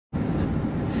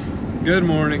Good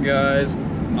morning, guys.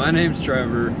 My name's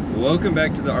Trevor. Welcome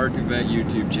back to the Vette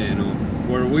YouTube channel,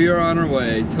 where we are on our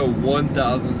way to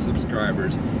 1,000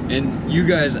 subscribers. And you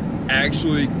guys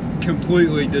actually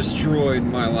completely destroyed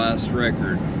my last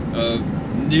record of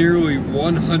nearly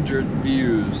 100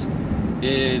 views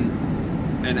in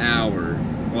an hour.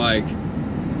 Like,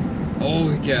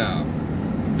 holy cow.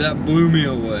 That blew me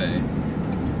away.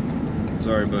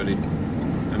 Sorry, buddy.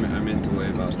 I meant to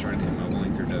wave. I was trying to hit my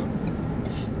blinker though.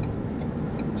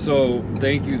 So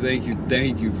thank you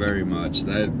very much.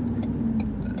 I don't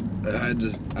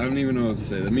even know what to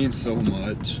say. That means so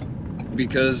much,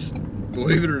 because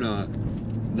believe it or not,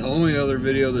 the only other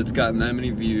video that's gotten that many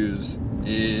views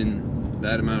in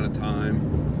that amount of time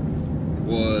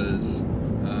was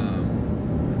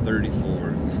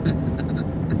 34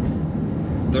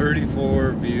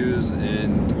 34 views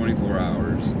in 24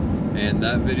 hours, and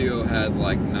that video had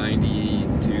like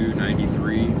 92,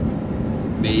 93,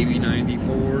 maybe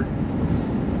 94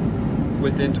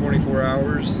 within 24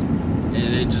 hours. And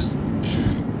it just,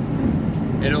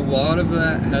 and a lot of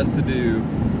that has to do,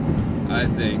 I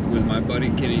think, with my buddy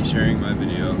Kenny sharing my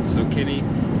video. So Kenny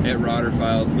at Rodder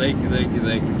Files, thank you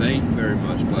very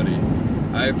much, buddy.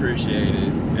 I appreciate it,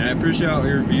 and I appreciate all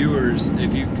your viewers.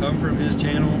 If you've come from his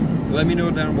channel, let me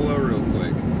know down below real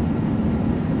quick.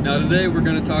 Now today we're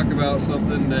going to talk about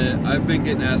something that I've been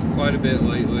getting asked quite a bit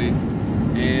lately,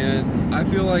 and I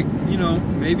feel like, you know,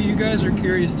 maybe you guys are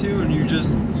curious too, and you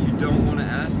don't want to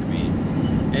ask me,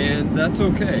 and that's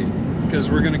okay, because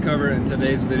we're going to cover it in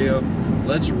today's video.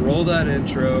 Let's roll that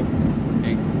intro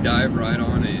and dive right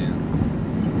on in.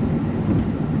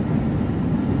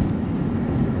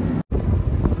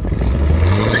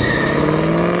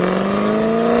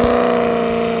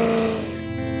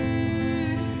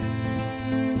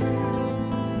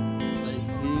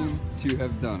 To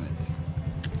have done it.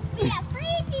 We have 3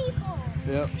 people.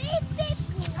 Yep.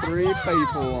 3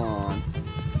 people on.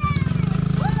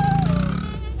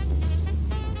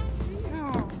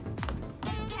 Oh.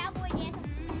 Cowboy dance.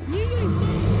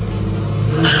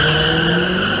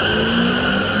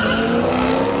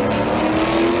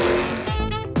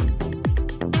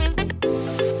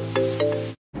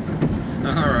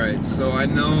 Alright, so I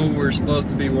know we're supposed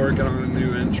to be working on a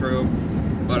new intro,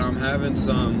 but I'm having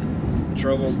some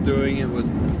troubles doing it with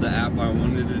the app I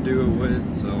wanted to do it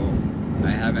with, so I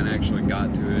haven't actually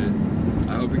got to it.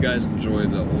 I hope you guys enjoy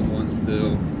the old one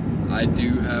still. I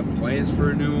do have plans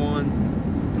for a new one,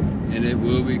 and it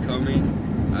will be coming.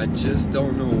 I just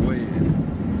don't know when.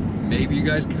 Maybe you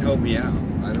guys can help me out.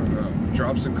 I don't know.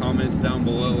 Drop some comments down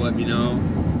below, let me know,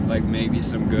 like maybe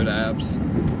some good apps.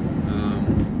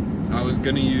 I was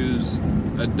gonna use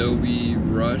Adobe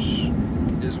Rush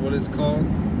is what it's called,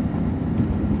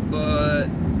 but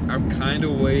I'm kind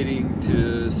of waiting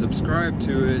to subscribe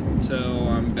to it till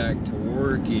I'm back to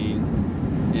working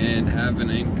and have an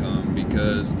income,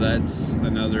 because that's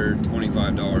another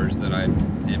 $25 that I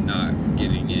am not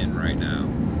getting in right now.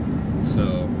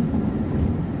 So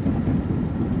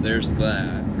there's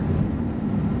that.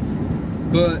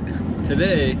 But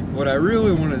today, what I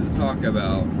really wanted to talk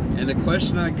about, and the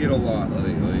question I get a lot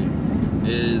lately,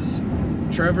 is,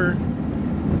 Trevor,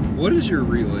 what is your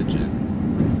religion?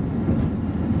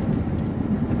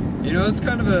 You know, it's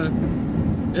kind of a,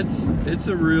 it's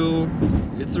a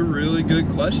really good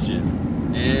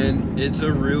question, and it's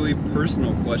a really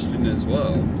personal question as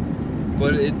well.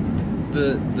 But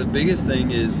the biggest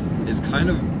thing is kind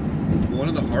of one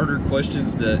of the harder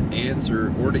questions to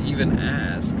answer or to even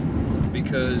ask,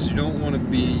 because you don't want to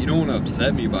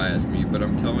upset me by asking me, but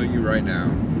I'm telling you right now,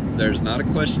 there's not a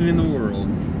question in the world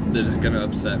that is going to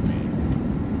upset me,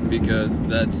 because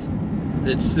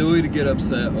it's silly to get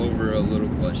upset over a little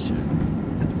question.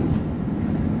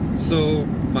 So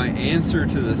my answer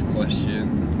to this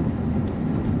question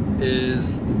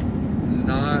is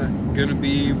not gonna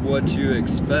be what you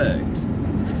expect.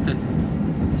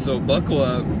 So buckle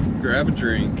up, grab a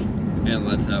drink, and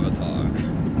let's have a talk.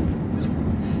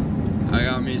 I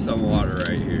got me some water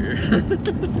right here.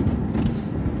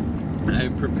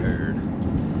 I'm prepared.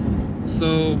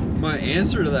 So my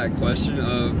answer to that question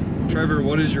of, Trevor,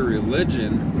 what is your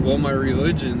religion? Well, my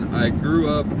religion, I grew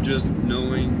up just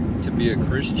knowing to be a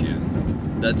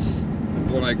Christian. That's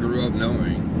what I grew up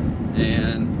knowing,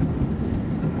 and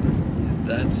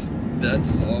that's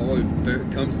all it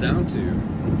comes down to,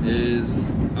 is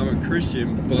I'm a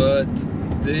Christian. But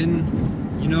then,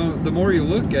 you know, the more you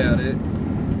look at it,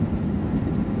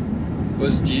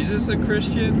 was Jesus a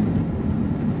Christian?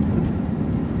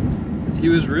 He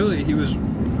was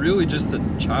really just a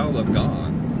child of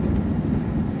God.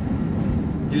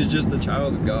 He was just a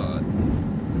child of God.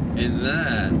 And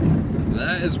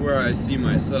that is where I see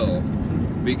myself,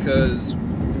 because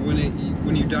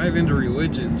when you dive into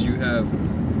religions, you have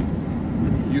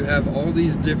all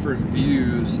these different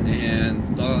views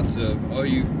and thoughts of, oh,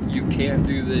 you can't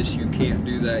do this, you can't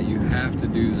do that, you have to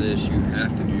do this, you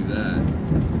have to do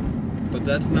that. But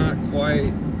that's not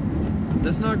quite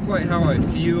how I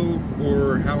feel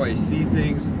or how I see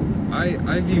things.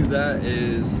 I view that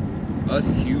as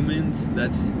us humans,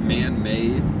 that's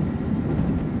man-made.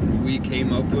 We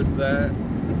came up with that.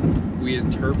 We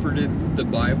interpreted the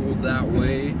Bible that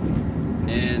way,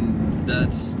 and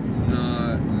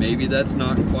maybe that's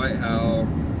not quite how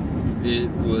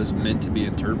it was meant to be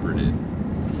interpreted.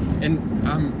 And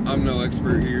I'm no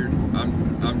expert here.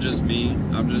 I'm just me.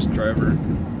 I'm just Trevor.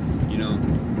 You know,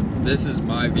 this is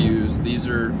my views. These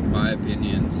are my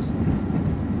opinions.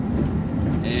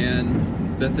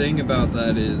 And the thing about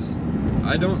that is,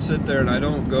 I don't sit there and I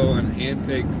don't go and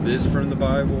handpick this from the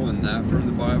Bible and that from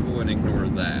the Bible and ignore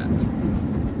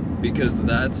that, because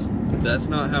that's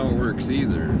not how it works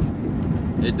either.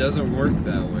 It doesn't work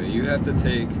that way. You have to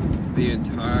take the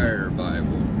entire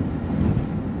Bible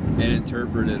and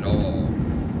interpret it all,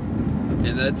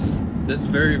 and that's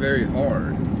very, very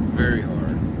hard. Very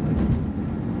hard.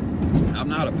 I'm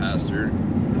not a pastor,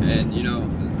 and you know,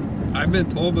 I've been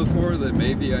told before that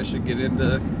maybe I should get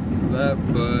into that,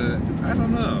 but I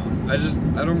don't know. I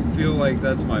don't feel like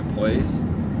that's my place.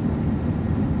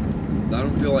 I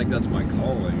don't feel like that's my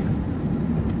calling,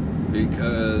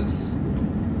 because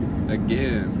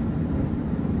again,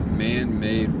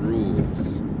 man-made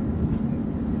rules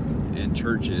and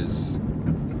churches,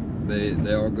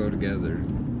 they all go together.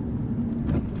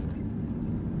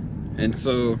 And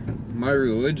so my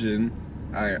religion,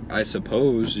 I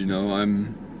suppose, you know,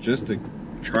 I'm just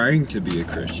trying to be a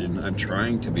Christian. I'm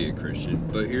trying to be a Christian.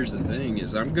 But here's the thing,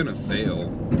 is I'm gonna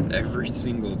fail every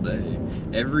single day.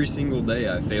 Every single day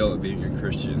I fail at being a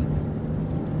Christian.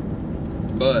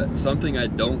 But something I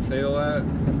don't fail at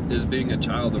is being a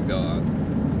child of God.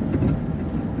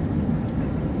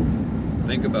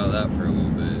 Think about that for a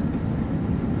little bit.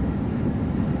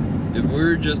 If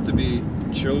we're just to be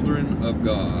children of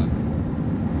God,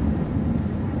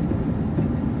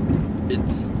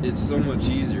 it's so much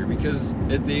easier, because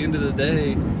at the end of the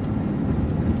day,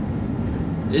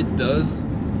 it does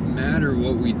matter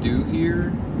what we do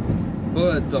here,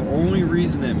 but the only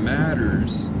reason it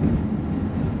matters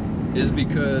is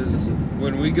because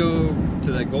when we go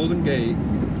to that golden gate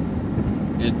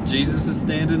and Jesus is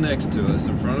standing next to us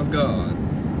in front of God,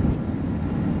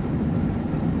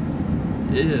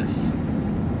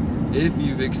 if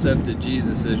you've accepted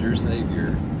Jesus as your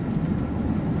Savior,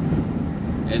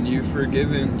 and you've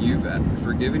forgiven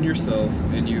yourself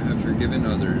and you have forgiven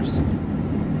others,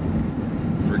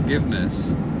 forgiveness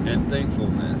and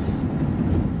thankfulness,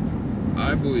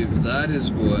 I believe that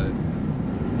is what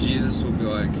Jesus will be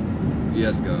like,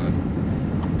 yes, God.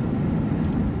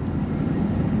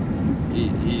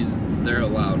 They're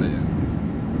allowed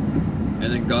in.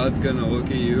 And then God's gonna look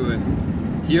at you,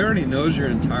 and He already knows your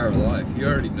entire life. He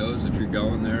already knows if you're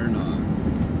going there or not.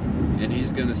 And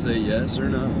He's gonna say yes or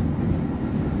no.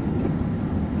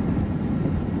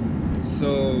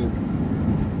 So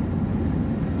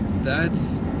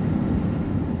that's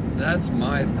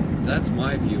my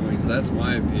feelings, that's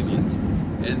my opinions.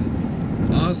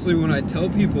 And honestly, when I tell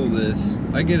people this,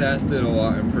 I get asked it a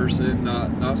lot in person,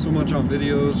 not so much on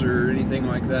videos or anything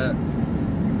like that.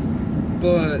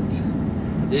 But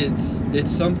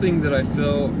it's something that I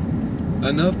felt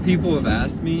enough people have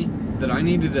asked me that I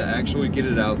needed to actually get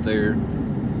it out there,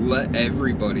 let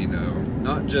everybody know.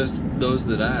 Not just those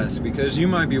that ask, because you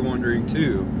might be wondering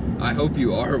too. I hope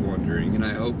you are wondering, and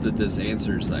I hope that this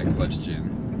answers that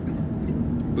question.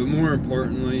 But more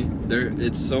importantly,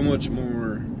 it's so much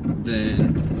more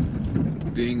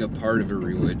than being a part of a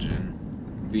religion,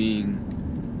 being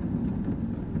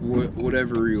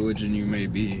whatever religion you may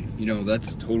be. You know,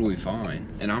 that's totally fine,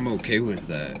 and I'm okay with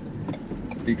that,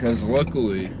 because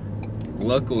luckily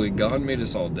God made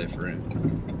us all different.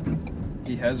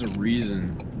 He has a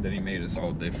reason that He made us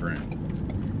all different,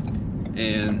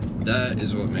 and that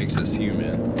is what makes us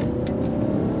human.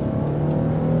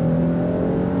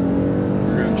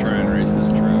 We're gonna try and race this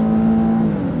truck.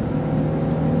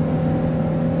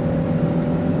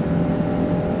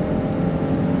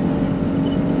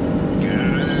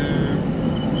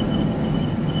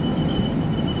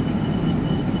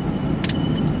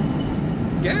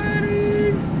 Got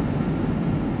him!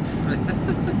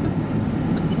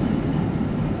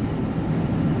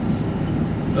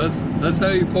 That's how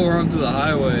you pull onto the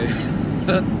highway.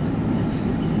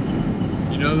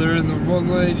 You know, they're in the one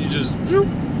lane, you just zoop.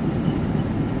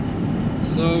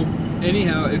 So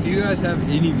anyhow, if you guys have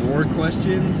any more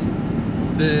questions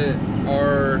that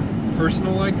are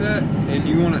personal like that and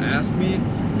you want to ask me,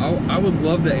 I would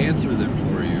love to answer them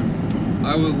for you.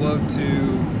 I would love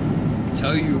to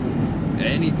tell you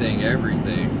anything,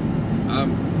 everything.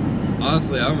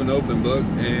 Honestly, I'm an open book,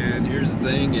 and here's the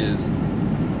thing is,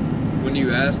 when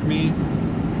you ask me,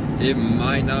 it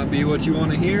might not be what you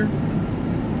want to hear,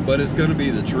 but it's going to be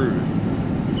the truth.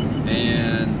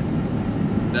 And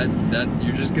that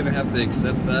you're just going to have to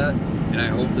accept that, and I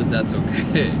hope that that's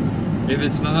okay. If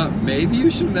it's not, maybe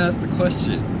you shouldn't ask the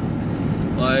question.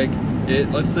 Like,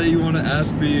 let's say you want to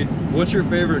ask me, what's your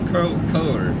favorite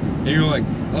color? And you're like,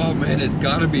 oh man, it's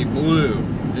got to be blue.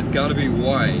 It's got to be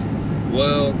white.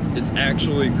 Well, it's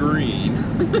actually green.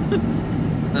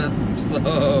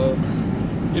 So,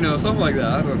 you know, something like that.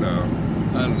 I don't know.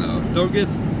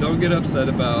 Don't get upset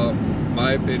about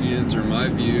my opinions or my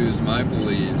views, my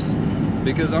beliefs,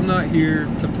 because I'm not here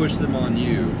to push them on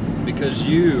you, because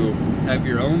you have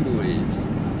your own beliefs,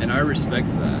 and I respect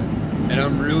that, and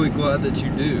I'm really glad that you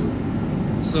do.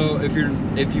 So if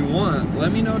you want,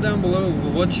 let me know down below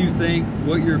what you think,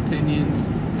 what your opinions,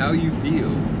 how you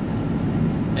feel.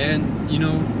 And you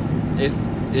know,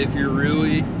 if you're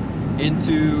really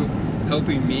into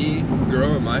helping me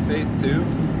grow in my faith too,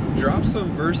 drop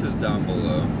some verses down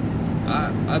below.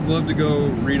 I'd love to go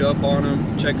read up on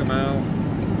them, check them out.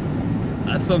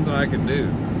 That's something I can do.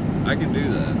 I can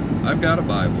do that. I've got a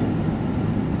Bible.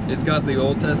 It's got the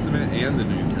Old Testament and the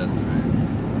New Testament.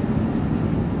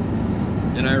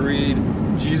 And I read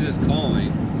Jesus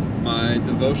Calling, my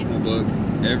devotional book,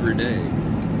 every day.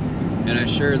 And I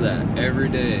share that every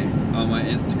day on my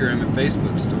Instagram and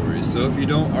Facebook stories. So if you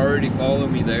don't already follow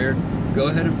me there, go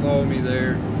ahead and follow me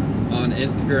there on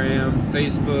Instagram,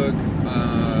 Facebook.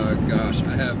 Gosh,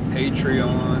 I have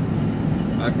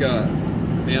Patreon. I've got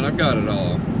it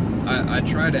all. I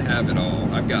try to have it all.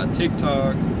 I've got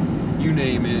TikTok, you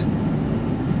name it.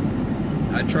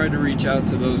 I try to reach out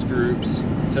to those groups,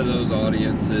 to those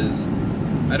audiences.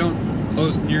 I don't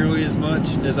post nearly as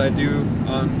much as I do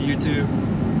on YouTube,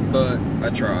 but I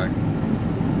try.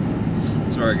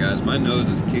 Sorry guys, my nose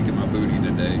is kicking my booty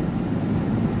today.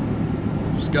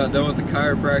 Just got done with the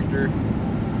chiropractor,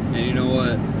 and you know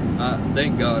what?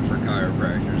 Thank God for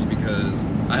chiropractors, because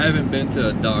I haven't been to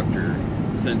a doctor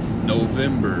since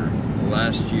November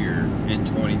last year in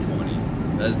 2020.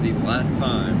 That is the last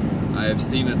time I have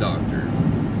seen a doctor,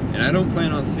 and I don't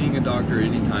plan on seeing a doctor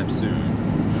anytime soon.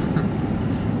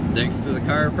 Thanks to the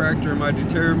chiropractor and my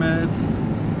DoTERRA meds,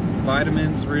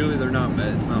 vitamins, really, they're not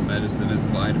it's not medicine, it's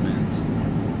vitamins.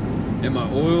 And my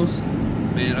oils,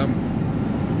 man, I'm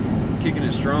kicking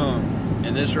it strong.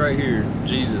 And this right here,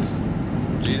 Jesus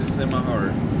in my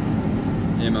heart,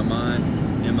 in my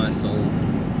mind, in my soul,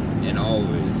 and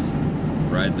always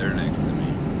right there next to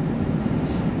me.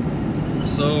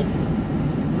 So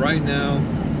right now,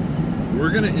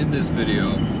 we're gonna end this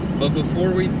video, but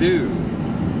before we do,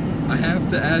 I have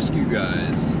to ask you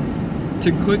guys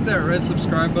to click that red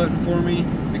subscribe button for me,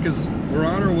 because we're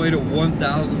on our way to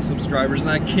 1,000 subscribers, and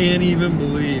I can't even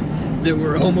believe that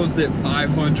we're almost at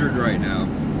 500 right now.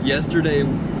 Yesterday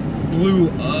blew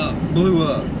up.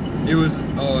 It was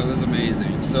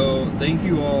amazing. So thank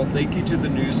you all. Thank you to the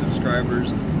new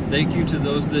subscribers. Thank you to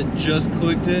those that just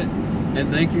clicked it,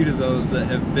 and thank you to those that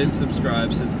have been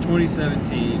subscribed since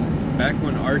 2017, back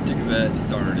when Arctic Vette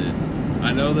started.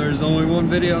 I know there's only one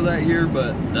video that year,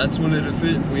 but that's when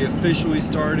we officially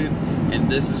started, and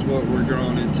this is what we're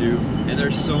growing into, and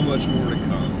there's so much more to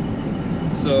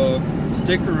come. So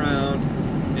stick around,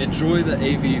 enjoy the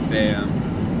AV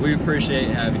fam. We appreciate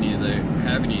having you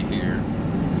here.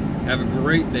 Have a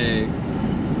great day,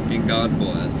 and God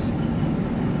bless.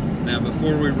 Now,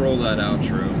 before we roll that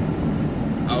outro,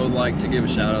 I would like to give a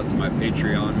shout out to my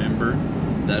Patreon member.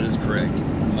 That is correct.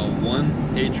 I'm a one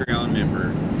Patreon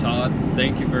member. Todd,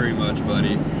 thank you very much,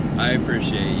 buddy. I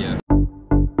appreciate you.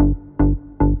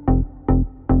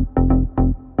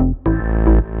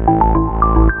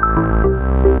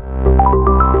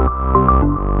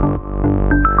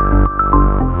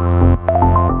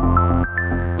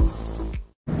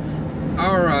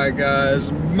 Alright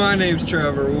guys, my name's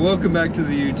Trevor. Welcome back to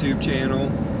the YouTube channel.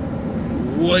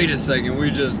 Wait a second, we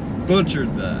just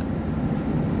butchered that.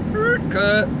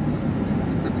 Cut.